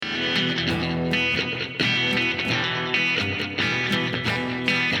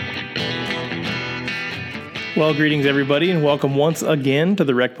Well, greetings, everybody, and welcome once again to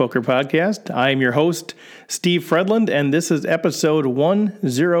the Rec Poker Podcast. I am your host, Steve Fredland, and this is episode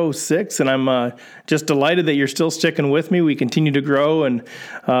 106, and I'm just delighted that you're still sticking with me. We continue to grow, and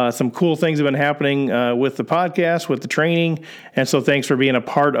some cool things have been happening with the podcast, with the training, and so thanks for being a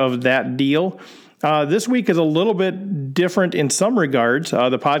part of that deal. This week is a little bit different in some regards.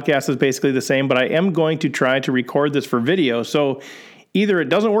 The podcast is basically the same, but I am going to try to record this for video, so either it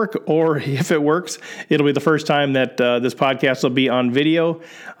doesn't work, or if it works, it'll be the first time that this podcast will be on video.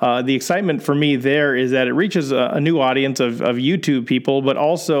 The excitement for me there is that it reaches a new audience of YouTube people, but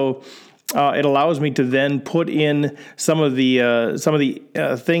also it allows me to then put in some of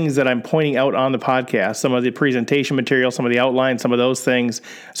the things that I'm pointing out on the podcast, some of the presentation material, some of the outlines, some of those things,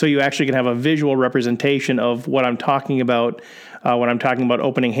 so you actually can have a visual representation of what I'm talking about when I'm talking about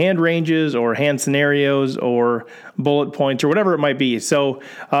opening hand ranges or hand scenarios or bullet points or whatever it might be. So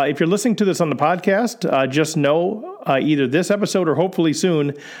if you're listening to this on the podcast, just know either this episode or hopefully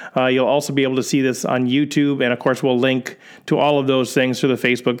soon, you'll also be able to see this on YouTube. And of course, we'll link to all of those things through the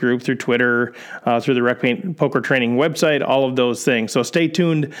Facebook group, through Twitter, through the Rec Poker Training website, all of those things. So stay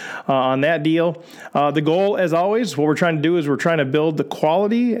tuned on that deal. The goal, as always, what we're trying to do is we're trying to build the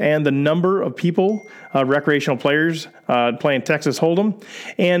quality and the number of people, recreational players, playing Texas Hold'em.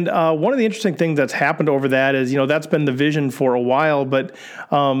 And one of the interesting things that's happened over that is, that's been the vision for a while, but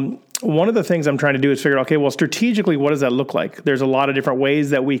one of the things I'm trying to do is figure out, okay, well, strategically, what does that look like? There's a lot of different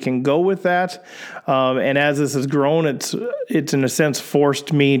ways that we can go with that. And as this has grown, it's in a sense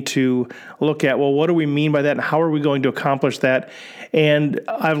forced me to look at, well, what do we mean by that? And how are we going to accomplish that? And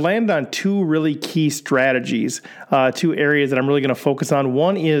I've landed on two really key strategies, two areas that I'm really going to focus on.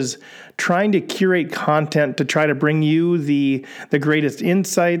 One is trying to curate content to try to bring you the greatest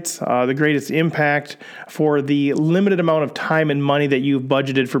insights, the greatest impact for the limited amount of time and money that you've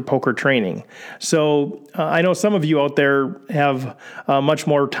budgeted for poker training. So I know some of you out there have much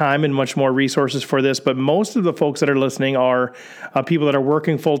more time and much more resources for this, but most of the folks that are listening are people that are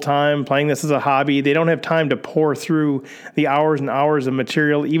working full-time, playing this as a hobby. They don't have time to pour through the hours and hours of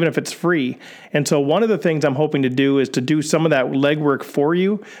material, even if it's free. And so one of the things I'm hoping to do is to do some of that legwork for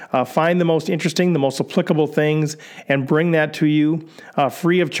you, find the most interesting, the most applicable things, and bring that to you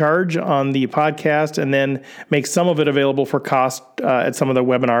free of charge on the podcast, and then make some of it available for cost at some of the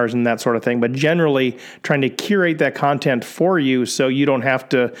webinars and that sort of thing. But generally, trying to curate that content for you so you don't have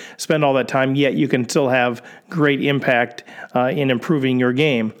to spend all that time, yet you can still have great impact in improving your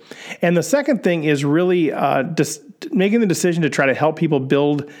game. And the second thing is really making the decision to try to help people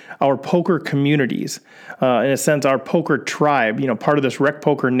build our poker communities, in a sense, our poker tribe, part of this Rec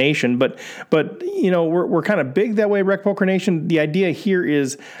Poker Nation. But we're kind of big that way, Rec Poker Nation. The idea here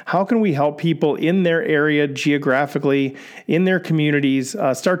is, how can we help people in their area geographically, in their communities,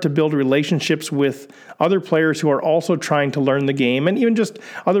 start to build relationships with other players who are also trying to learn the game, and even just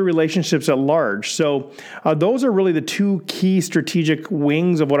other relationships at large. So those are really the two key strategic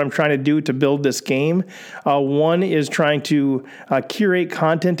wings of what I'm trying to do to build this game. One is trying to curate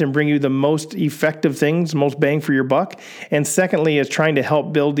content and bring you the most effective things, most bang for your buck. And secondly is trying to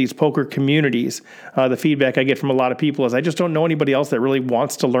help build these poker communities. The feedback I get from a lot of people is, I just don't know anybody else that really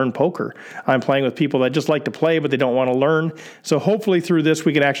wants to learn poker. I'm playing with people that just like to play, but they don't want to learn. So hopefully through this,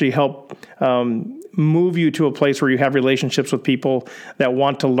 we can actually help move you to a place where you have relationships with people that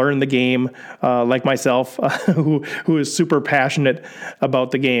want to learn the game, like myself, who is super passionate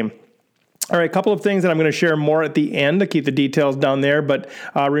about the game. All right, a couple of things that I'm going to share more at the end to keep the details down there, but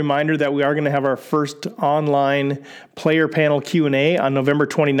a reminder that we are going to have our first online player panel Q&A on November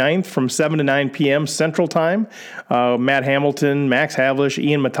 29th from 7 to 9 p.m. Central Time. Matt Hamilton, Max Havlish,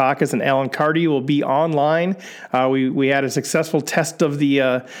 Ian Matakis, and Alan Carty will be online. We had a successful test of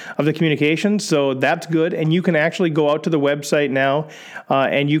the communication, so that's good. And you can actually go out to the website now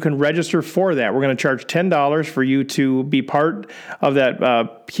and you can register for that. We're going to charge $10 for you to be part of that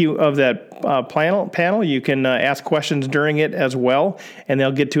panel. You can ask questions during it as well, and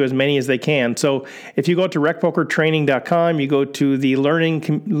they'll get to as many as they can. So if you go to recpokertraining.com, you go to the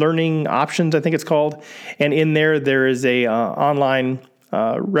learning options, I think it's called, and in there is a online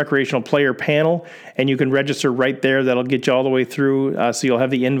recreational player panel, and you can register right there. That'll get you all the way through, so you'll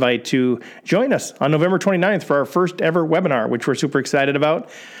have the invite to join us on November 29th for our first ever webinar, which we're super excited about.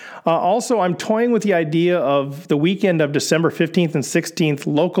 Also, I'm toying with the idea of the weekend of December 15th and 16th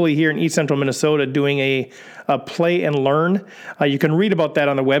locally here in East Central Minnesota doing a play and learn. You can read about that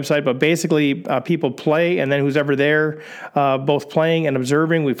on the website, but basically people play, and then who's ever there, both playing and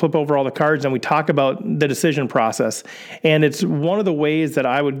observing, we flip over all the cards and we talk about the decision process. And it's one of the ways that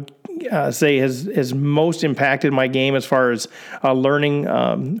I would say has most impacted my game as far as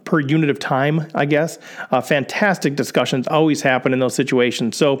learning per unit of time, I guess. Fantastic discussions always happen in those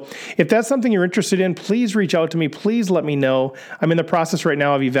situations. So if that's something you're interested in, please reach out to me. Please let me know. I'm in the process right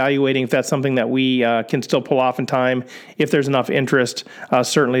now of evaluating if that's something that we can still pull off in time. If there's enough interest,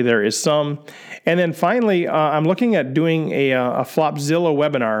 certainly there is some. And then finally, I'm looking at doing a Flopzilla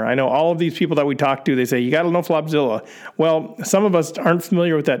webinar. I know all of these people that we talk to, they say, you got to know Flopzilla. Well, some of us aren't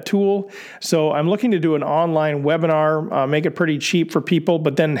familiar with that tool. So I'm looking to do an online webinar, make it pretty cheap for people,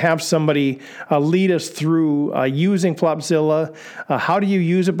 but then have somebody lead us through using Flopzilla. How do you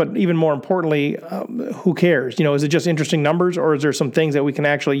use it? But even more importantly, who cares? Is it just interesting numbers, or is there some things that we can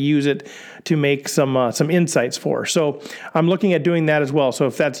actually use it to make some insights for? So I'm looking at doing that as well. So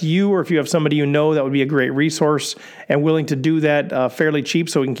if that's you, or if you have somebody you know that would be a great resource and willing to do that fairly cheap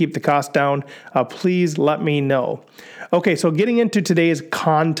so we can keep the cost down, please let me know. Okay, so getting into today's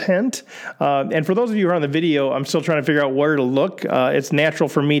content, and for those of you who are on the video, I'm still trying to figure out where to look. It's natural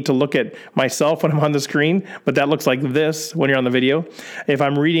for me to look at myself when I'm on the screen, but that looks like this when you're on the video. If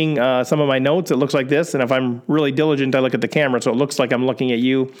I'm reading some of my notes, it looks like this, and if I'm really diligent, I look at the camera, so it looks like I'm looking at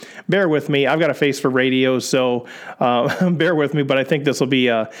you. Bear with me. I've got a face for radio, so bear with me, but I think this will be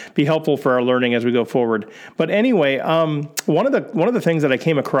helpful for our learning as we go forward. But anyway, one of the things that I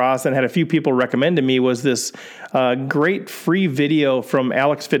came across and had a few people recommend to me was this great free video from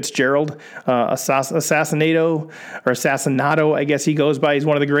Alex Fitzgerald, Assassinato, I guess he goes by. He's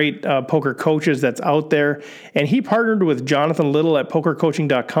one of the great poker coaches that's out there. And he partnered with Jonathan Little at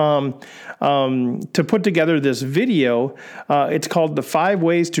pokercoaching.com to put together this video. It's called The 5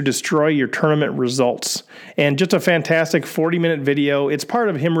 Ways to Destroy Your Tournament Results. And just a fantastic 40-minute video. It's part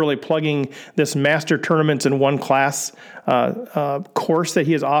of him really plugging this Master Tournaments in One Class course that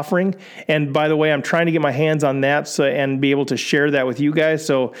he is offering. And by the way, I'm trying to get my hands on that and be able to share that with you guys.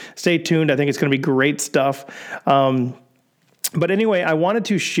 So stay tuned. I think it's going to be great stuff. But anyway, I wanted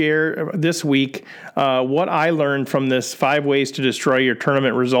to share this week what I learned from this 5 Ways to Destroy Your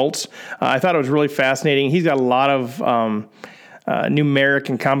Tournament Results. I thought it was really fascinating. He's got a lot of numeric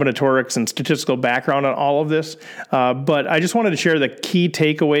and combinatorics and statistical background on all of this. But I just wanted to share the key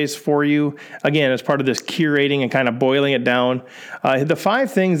takeaways for you, again, as part of this curating and kind of boiling it down. The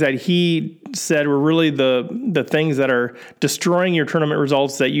 5 things that he said were really the things that are destroying your tournament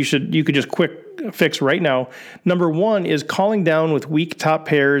results that you could just quick fix right now. Number 1 is calling down with weak top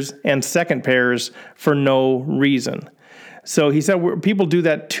pairs and second pairs for no reason. So he said people do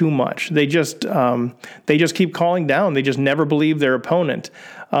that too much. They just keep calling down. They just never believe their opponent.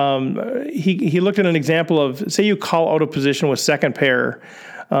 He looked at an example of, say you call out of position with second pair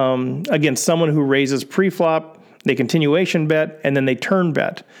against someone who raises pre-flop, they continuation bet, and then they turn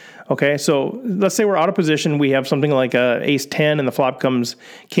bet. Okay, so let's say we're out of position. We have something like ace 10 and the flop comes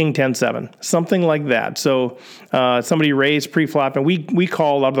king 10-7, something like that. So somebody raised pre-flop and we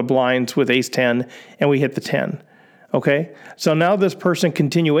call out of the blinds with ace 10 and we hit the 10. Okay, so now this person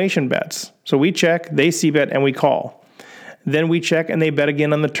continuation bets. So we check, they c-bet, and we call. Then we check and they bet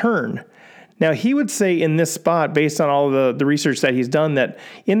again on the turn. Now, he would say in this spot, based on all of the research that he's done, that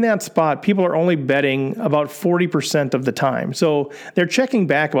in that spot, people are only betting about 40% of the time. So they're checking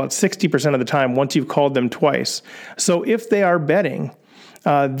back about 60% of the time once you've called them twice. So if they are betting,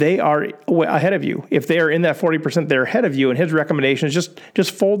 they are ahead of you. If they are in that 40%, they're ahead of you. And his recommendation is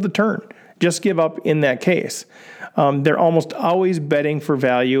just fold the turn. Just give up in that case. They're almost always betting for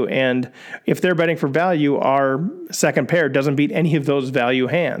value, and if they're betting for value, our second pair doesn't beat any of those value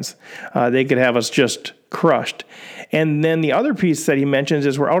hands. They could have us just crushed. And then the other piece that he mentions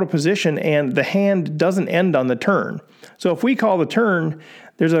is we're out of position, and the hand doesn't end on the turn. So if we call the turn,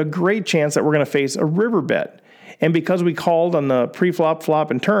 there's a great chance that we're going to face a river bet. And because we called on the pre-flop,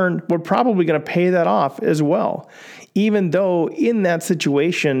 flop, and turn, we're probably going to pay that off as well. Even though in that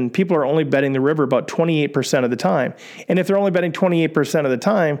situation, people are only betting the river about 28% of the time. And if they're only betting 28% of the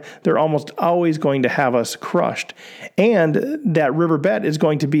time, they're almost always going to have us crushed. And that river bet is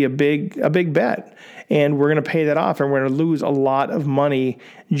going to be a big bet. And we're going to pay that off, and we're going to lose a lot of money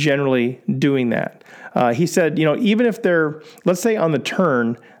generally doing that. He said, even if they're, let's say on the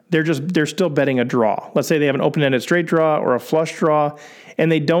turn, they're still betting a draw. Let's say they have an open-ended straight draw or a flush draw,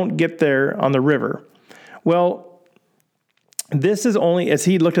 and they don't get there on the river. Well, this is only, as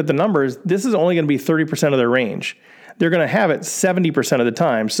he looked at the numbers, this is only going to be 30% of their range. They're going to have it 70% of the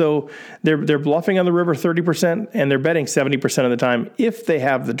time. So they're bluffing on the river 30%, and they're betting 70% of the time if they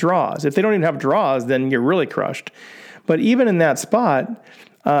have the draws. If they don't even have draws, then you're really crushed. But even in that spot,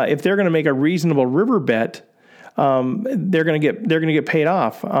 if they're going to make a reasonable river bet, they're going to get paid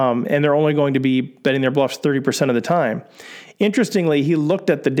off, and they're only going to be betting their bluffs 30% of the time. Interestingly, he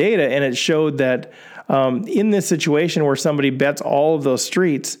looked at the data and it showed that in this situation where somebody bets all of those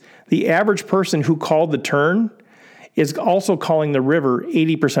streets, the average person who called the turn is also calling the river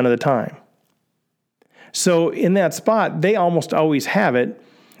 80% of the time. So in that spot, they almost always have it,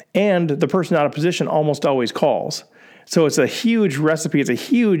 and the person out of position almost always calls. So it's a huge recipe. It's a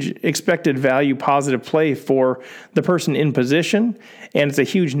huge expected value positive play for the person in position, and it's a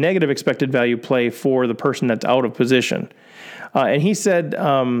huge negative expected value play for the person that's out of position. And he said,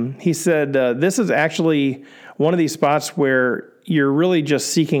 this is actually one of these spots where you're really just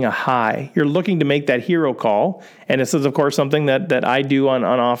seeking a high. You're looking to make that hero call. And this is, of course, something that I do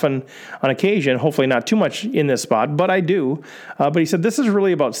on occasion, hopefully not too much in this spot, but I do. But he said, this is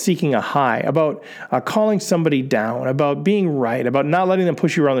really about seeking a high, about calling somebody down, about being right, about not letting them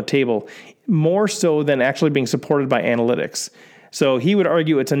push you around the table, more so than actually being supported by analytics. So he would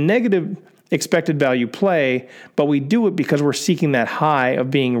argue it's a negative expected value play, but we do it because we're seeking that high of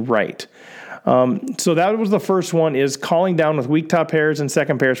being right. So that was the first one, is calling down with weak top pairs and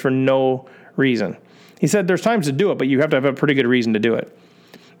second pairs for no reason. He said there's times to do it, but you have to have a pretty good reason to do it.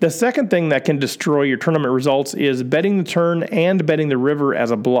 The second thing that can destroy your tournament results is betting the turn and betting the river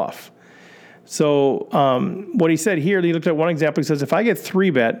as a bluff. So what he said here, he looked at one example. He says, if I get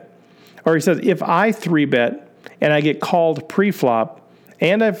 3-bet, or he says, if I 3-bet and I get called pre-flop,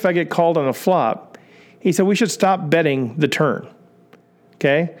 and if I get called on the flop, he said we should stop betting the turn.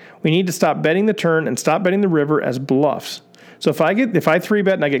 Okay? We need to stop betting the turn and stop betting the river as bluffs. So if I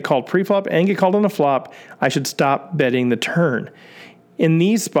 3-bet and I get called pre-flop and get called on the flop, I should stop betting the turn. In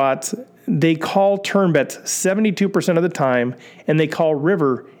these spots, they call turn bets 72% of the time, and they call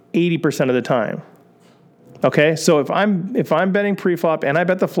river 80% of the time. Okay? So if I'm betting pre-flop and I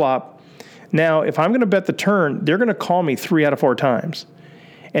bet the flop, now if I'm going to bet the turn, they're going to call me 3 out of 4 times.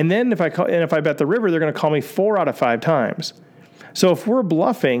 And then if I bet the river, they're going to call me 4 out of 5 times. So if we're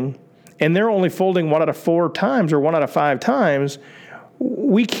bluffing and they're only folding 1 out of 4 times or 1 out of 5 times,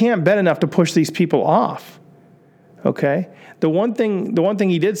 we can't bet enough to push these people off. Okay? The one thing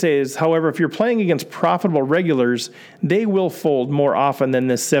he did say is, however, if you're playing against profitable regulars, they will fold more often than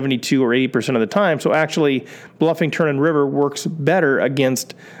this 72 or 80% of the time. So actually, bluffing turn and river works better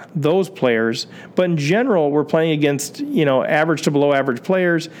against those players. But in general, we're playing against, average to below average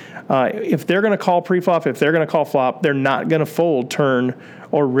players. If they're going to call pre-flop, if they're going to call flop, they're not going to fold turn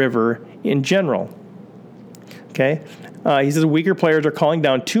or river in general. Okay? He says weaker players are calling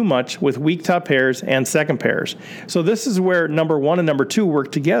down too much with weak top pairs and second pairs. So this is where number 1 and number 2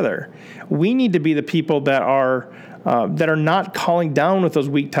 work together. We need to be the people that are not calling down with those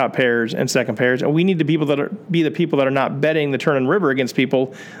weak top pairs and second pairs, and we need to be the people that are not betting the turn and river against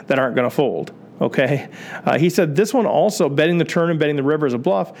people that aren't going to fold. Okay, he said this one also, betting the turn and betting the river as a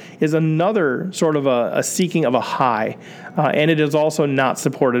bluff, is another sort of a seeking of a high, and it is also not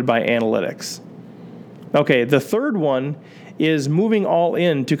supported by analytics. Okay, the third one is moving all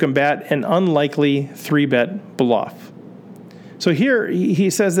in to combat an unlikely 3-bet bluff. So here he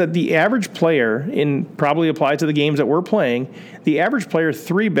says that the average player, probably applies to the games that we're playing, the average player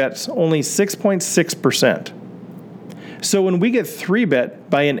 3-bets only 6.6%. So when we get 3-bet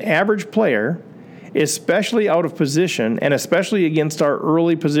by an average player, especially out of position and especially against our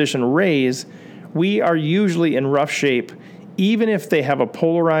early position raise, we are usually in rough shape, even if they have a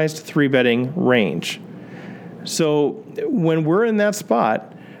polarized 3-betting range. So when we're in that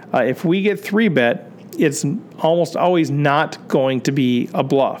spot, if we get 3-bet, it's almost always not going to be a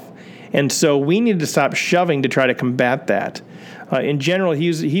bluff. And so we need to stop shoving to try to combat that. In general,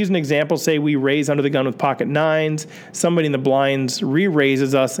 he's an example. Say we raise under the gun with pocket nines. Somebody in the blinds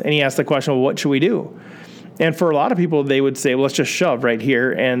re-raises us, and he asks the question, well, what should we do? And for a lot of people, they would say, well, let's just shove right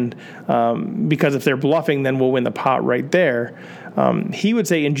here. And because if they're bluffing, then we'll win the pot right there. He would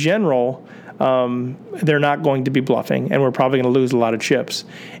say, in general, they're not going to be bluffing, and we're probably going to lose a lot of chips.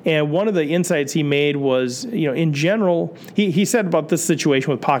 And one of the insights he made was, in general, he said about this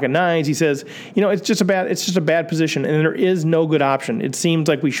situation with pocket nines, he says, it's just a bad position, and there is no good option. It seems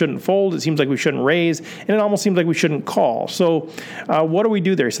like we shouldn't fold, it seems like we shouldn't raise, and it almost seems like we shouldn't call. So what do we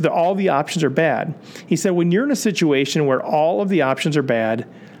do there? He said that all the options are bad. He said when you're in a situation where all of the options are bad,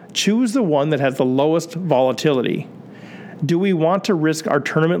 choose the one that has the lowest volatility. Do we want to risk our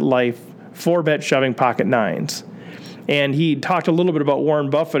tournament life 4-bet shoving pocket nines? And he talked a little bit about Warren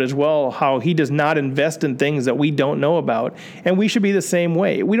Buffett as well, how he does not invest in things that we don't know about. And we should be the same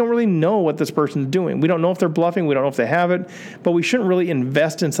way. We don't really know what this person's doing. We don't know if they're bluffing. We don't know if they have it. But we shouldn't really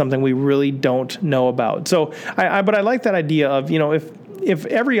invest in something we really don't know about. So, but I like that idea of, if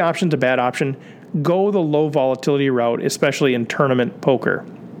every option's a bad option, go the low volatility route, especially in tournament poker.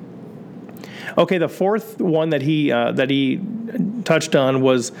 Okay, the fourth one that he touched on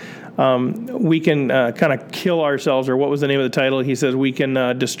was we can kind of kill ourselves, or what was the name of the title? He says we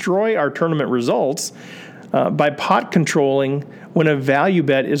can destroy our tournament results by pot controlling when a value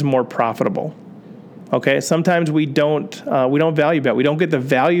bet is more profitable. Okay, sometimes we don't value bet. We don't get the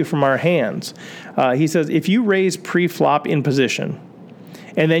value from our hands. He says if you raise pre-flop in position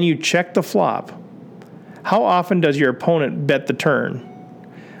and then you check the flop, how often does your opponent bet the turn?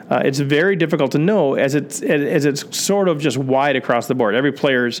 It's very difficult to know as it's sort of just wide across the board. Every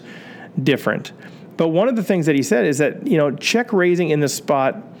player's different. But one of the things that he said is that, check raising in this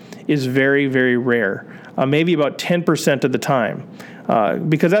spot is very, very rare, maybe about 10% of the time.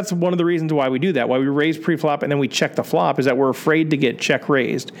 Because that's one of the reasons why we do that, why we raise pre-flop and then we check the flop, is that we're afraid to get check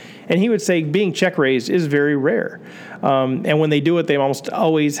raised. And he would say being check raised is very rare. And when they do it, they almost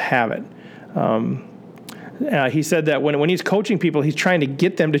always have it. He said that when he's coaching people, he's trying to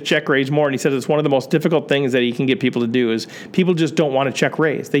get them to check raise more. And he says it's one of the most difficult things that he can get people to do is people just don't want to check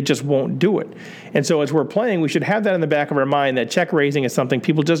raise. They just won't do it. And so as we're playing, we should have that in the back of our mind that check raising is something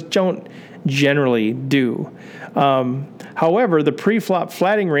people just don't generally do. However, the pre-flop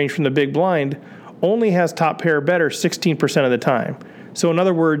flatting range from the big blind only has top pair or better 16% of the time. So in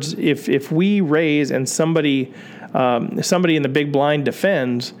other words, if we raise and somebody in the big blind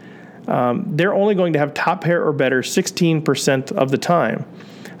defends, they're only going to have top pair or better 16% of the time.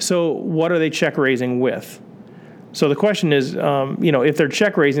 So what are they check raising with? So the question is, if they're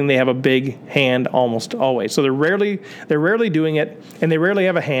check raising, they have a big hand almost always. So they're rarely doing it, and they rarely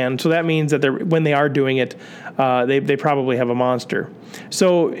have a hand. So that means that when they are doing it, they probably have a monster.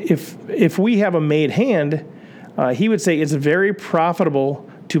 So if we have a made hand, he would say it's very profitable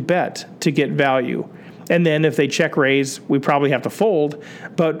to bet to get value. And then if they check raise, we probably have to fold,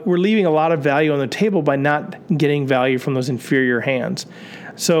 but we're leaving a lot of value on the table by not getting value from those inferior hands.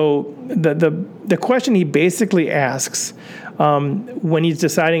 So the question he basically asks when he's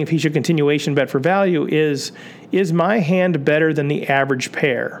deciding if he should continuation bet for value is my hand better than the average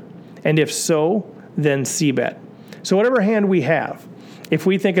pair? And if so, then C-bet. So whatever hand we have, if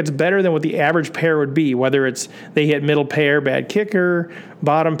we think it's better than what the average pair would be, whether it's they hit middle pair, bad kicker,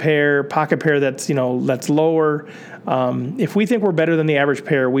 bottom pair, pocket pair that's lower, if we think we're better than the average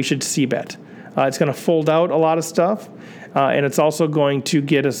pair, we should C-bet. It's going to fold out a lot of stuff, and it's also going to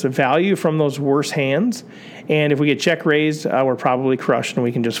get us a value from those worse hands. And if we get check raised, we're probably crushed and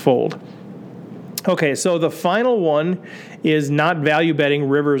we can just fold. Okay, so the final one is not value betting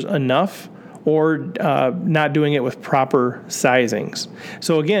rivers enough, or not doing it with proper sizings.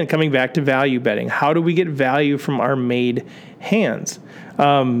 So again, coming back to value betting, how do we get value from our made hands?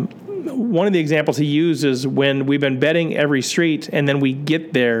 One of the examples he used is when we've been betting every street and then we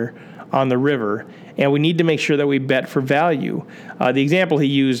get there on the river and we need to make sure that we bet for value. The example he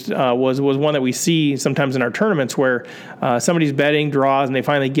used was one that we see sometimes in our tournaments where somebody's betting, draws, and they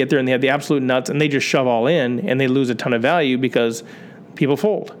finally get there and they have the absolute nuts and they just shove all in and they lose a ton of value because people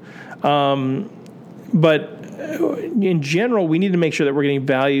fold. But in general, we need to make sure that we're getting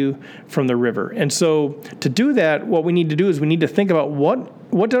value from the river. And so to do that, what we need to do is we need to think about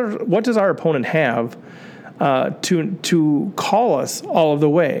what does our opponent have to call us all of the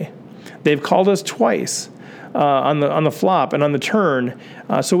way. They've called us twice on the flop and on the turn.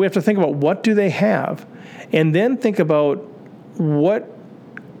 So we have to think about what do they have, and then think about what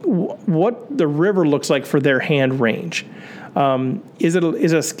the river looks like for their hand range. Is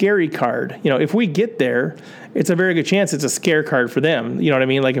it a scary card? If we get there, it's a very good chance it's a scare card for them. You know what I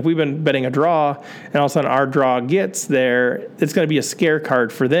mean? Like if we've been betting a draw and all of a sudden our draw gets there, it's going to be a scare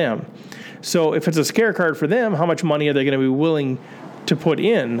card for them. So if it's a scare card for them, how much money are they going to be willing to put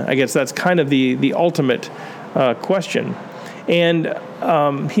in? I guess that's kind of the ultimate question. And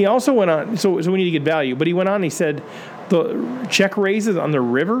he also went on, so we need to get value, but he went on and he said the check raises on the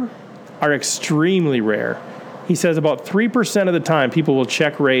river are extremely rare. He says about 3% of the time people will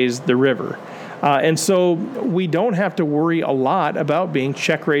check raise the river. And so we don't have to worry a lot about being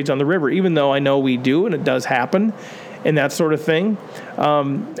check raised on the river, even though I know we do and it does happen and that sort of thing.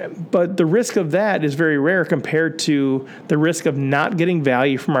 But the risk of that is very rare compared to the risk of not getting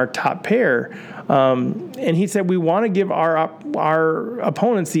value from our top pair. And he said we want to give our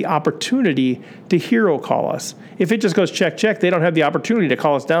opponents the opportunity to hero call us. If it just goes check, check, they don't have the opportunity to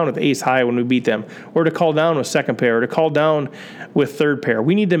call us down with ace high when we beat them, or to call down with second pair, or to call down with third pair.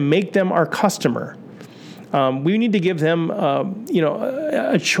 We need to make them our customer. We need to give them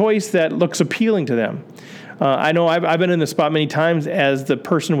a choice that looks appealing to them. I know I've been in the spot many times as the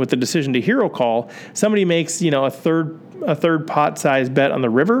person with the decision to hero call. Somebody makes a third pot size bet on the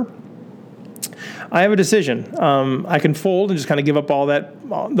river. I have a decision. I can fold and just kind of give up all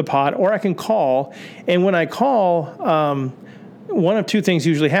the pot, or I can call. And when I call, one of two things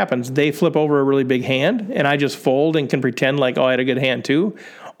usually happens. They flip over a really big hand, and I just fold and can pretend like, oh, I had a good hand too.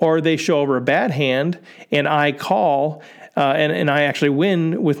 Or they show over a bad hand, and I call, and I actually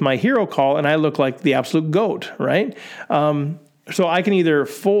win with my hero call, and I look like the absolute GOAT, right? So I can either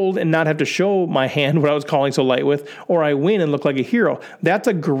fold and not have to show my hand what I was calling so light with, or I win and look like a hero. That's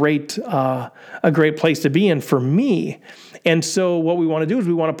a great place to be in for me. And so what we want to do is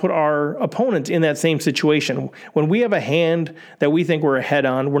we want to put our opponent in that same situation. When we have a hand that we think we're ahead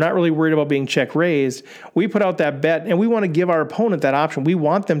on, we're not really worried about being check raised. We put out that bet, and we want to give our opponent that option. We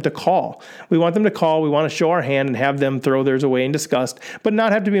want them to call. We want them to call. We want to show our hand and have them throw theirs away in disgust, but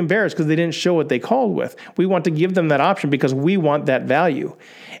not have to be embarrassed because they didn't show what they called with. We want to give them that option because we want that value.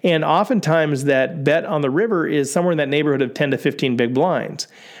 And oftentimes that bet on the river is somewhere in that neighborhood of 10 to 15 big blinds.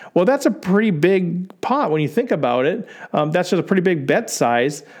 Well, that's a pretty big pot when you think about it. That's just a pretty big bet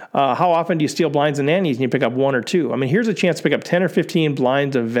size. How often do you steal blinds and nannies and you pick up one or two? I mean, here's a chance to pick up 10 or 15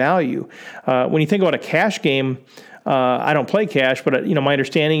 blinds of value. When you think about a cash game, I don't play cash, but my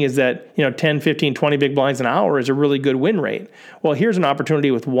understanding is that 10, 15, 20 big blinds an hour is a really good win rate. Well, here's an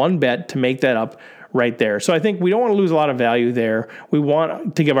opportunity with one bet to make that up right there. So I think we don't want to lose a lot of value there. We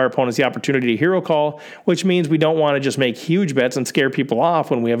want to give our opponents the opportunity to hero call, which means we don't want to just make huge bets and scare people off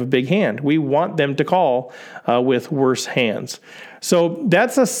when we have a big hand. We want them to call with worse hands. So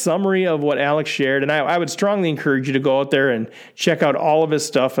that's a summary of what Alex shared, and I would strongly encourage you to go out there and check out all of his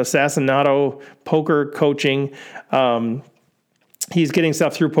stuff, Assassinato Poker Coaching. He's getting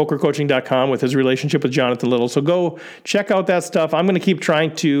stuff through pokercoaching.com with his relationship with Jonathan Little. So go check out that stuff. I'm going to keep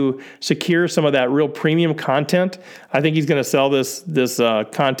trying to secure some of that real premium content. I think he's going to sell this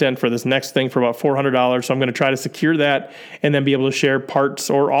content for this next thing for about $400. So I'm going to try to secure that and then be able to share parts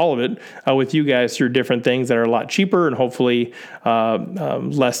or all of it with you guys through different things that are a lot cheaper and hopefully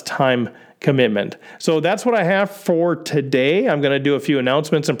less time commitment. So that's what I have for today. I'm going to do a few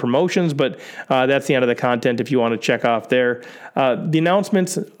announcements and promotions, but that's the end of the content if you want to check off there. The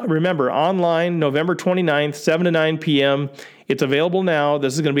announcements, remember, online, November 29th, 7 to 9 p.m., it's available now.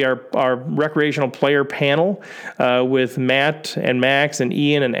 This is going to be our recreational player panel with Matt and Max and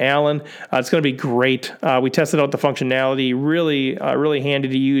Ian and Alan. It's going to be great. We tested out the functionality, really handy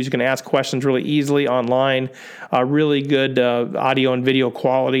to use. You can ask questions really easily online. Really good audio and video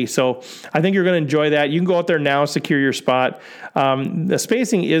quality. So I think you're going to enjoy that. You can go out there now, secure your spot. The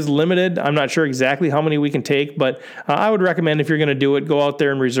spacing is limited. I'm not sure exactly how many we can take, but I would recommend if you're going to do it, go out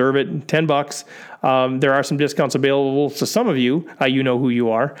there and reserve it. $10. There are some discounts available to some of you. You know who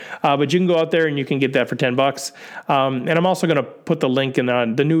you are, but you can go out there and you can get that for $10. And I'm also going to put the link in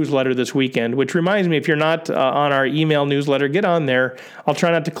the newsletter this weekend, which reminds me, if you're not on our email newsletter, get on there. I'll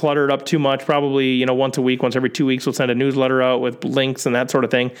try not to clutter it up too much. Probably, once a week, once every 2 weeks, we'll send a newsletter out with links and that sort of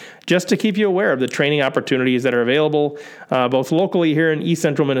thing, just to keep you aware of the training opportunities that are available, both locally here in East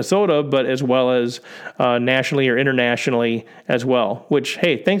Central Minnesota, but as well as nationally or internationally as well. Which,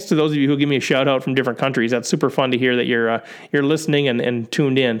 hey, thanks to those of you who give me a shout out from different countries. That's super fun to hear that you're listening and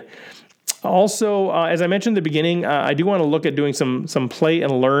tuned in. Also, as I mentioned at the beginning, I do want to look at doing some play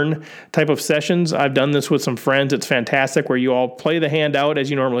and learn type of sessions. I've done this with some friends. It's fantastic, where you all play the hand out as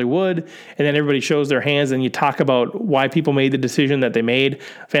you normally would, and then everybody shows their hands and you talk about why people made the decision that they made.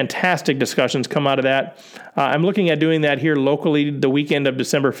 Fantastic discussions come out of that. I'm looking at doing that here locally the weekend of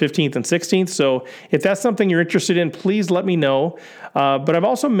December 15th and 16th. So if that's something you're interested in, please let me know. But I've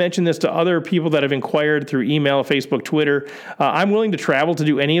also mentioned this to other people that have inquired through email, Facebook, Twitter. I'm willing to travel to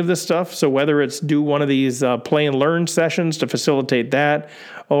do any of this stuff. So whether it's do one of these play and learn sessions to facilitate that,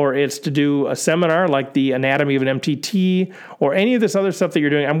 or it's to do a seminar like the anatomy of an MTT, or any of this other stuff that you're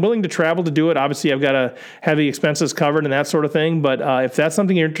doing, I'm willing to travel to do it. Obviously, I've got to have the expenses covered and that sort of thing. But if that's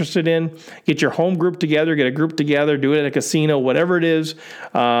something you're interested in, get your home group together, get a group together, do it at a casino, whatever it is.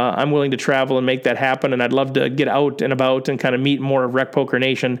 I'm willing to travel and make that happen. And I'd love to get out and about and kind of meet more of Rec Poker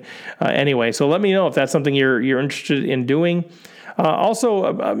Nation anyway. So let me know if that's something you're interested in doing. Also,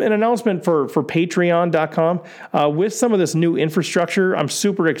 an announcement for Patreon.com. With some of this new infrastructure, I'm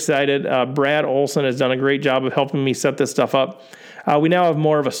super excited. Brad Olson has done a great job of helping me set this stuff up. We now have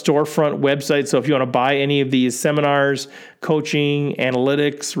more of a storefront website, so if you want to buy any of these seminars, coaching,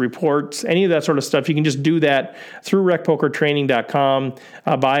 analytics, reports, any of that sort of stuff, you can just do that through recpokertraining.com.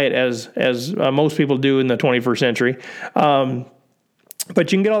 Buy it as most people do in the 21st century.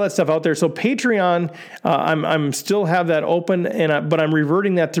 But you can get all that stuff out there. So Patreon, I'm still have that open, but I'm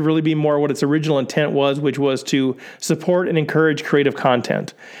reverting that to really be more what its original intent was, which was to support and encourage creative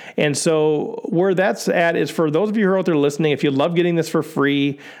content. And so where that's at is for those of you who are out there listening, if you love getting this for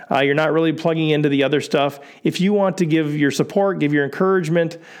free, you're not really plugging into the other stuff. If you want to give your support, give your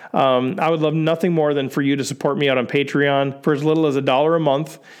encouragement, I would love nothing more than for you to support me out on Patreon for as little as $1 a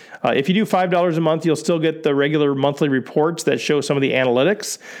month. If you do $5 a month, you'll still get the regular monthly reports that show some of the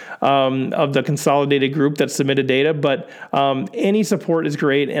analytics of the consolidated group that submitted data. But any support is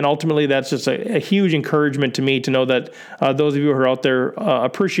great, and ultimately that's just a huge encouragement to me to know that those of you who are out there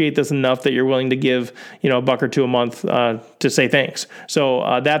appreciate this enough that you're willing to give $1 or $2 a month to say thanks.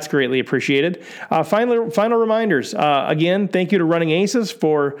 So that's greatly appreciated. Final reminders. Again, thank you to Running Aces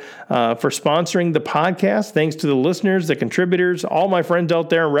for sponsoring the podcast. Thanks to the listeners, the contributors, all my friends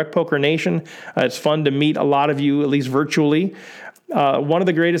out there in Rec Poker Nation. It's fun to meet a lot of you, at least virtually. One of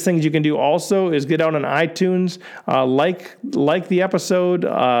the greatest things you can do also is get out on iTunes, like the episode,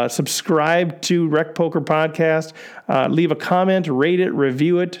 subscribe to Rec Poker Podcast, leave a comment, rate it,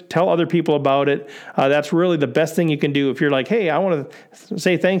 review it, tell other people about it. That's really the best thing you can do. If you're like, hey, I want to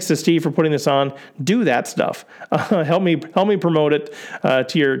say thanks to Steve for putting this on, do that stuff. Help me promote it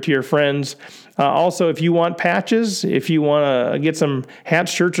to your friends. Also, if you want patches, if you want to get some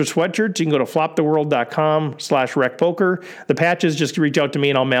hats, shirts, or sweatshirts, you can go to floptheworld.com/recpoker. The patches, just reach out to me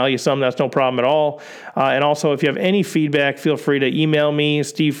and I'll mail you some. That's no problem at all. And also, if you have any feedback, feel free to email me,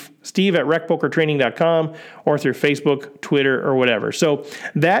 steve@recpokertraining.com, or through Facebook, Twitter, or whatever. So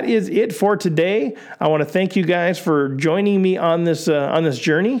that is it for today. I want to thank you guys for joining me on this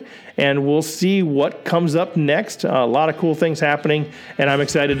journey, and we'll see what comes up next. A lot of cool things happening, and I'm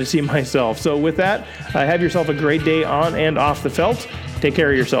excited to see myself. So with that, have yourself a great day on and off the felt. Take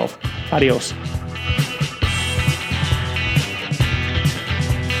care of yourself. Adios.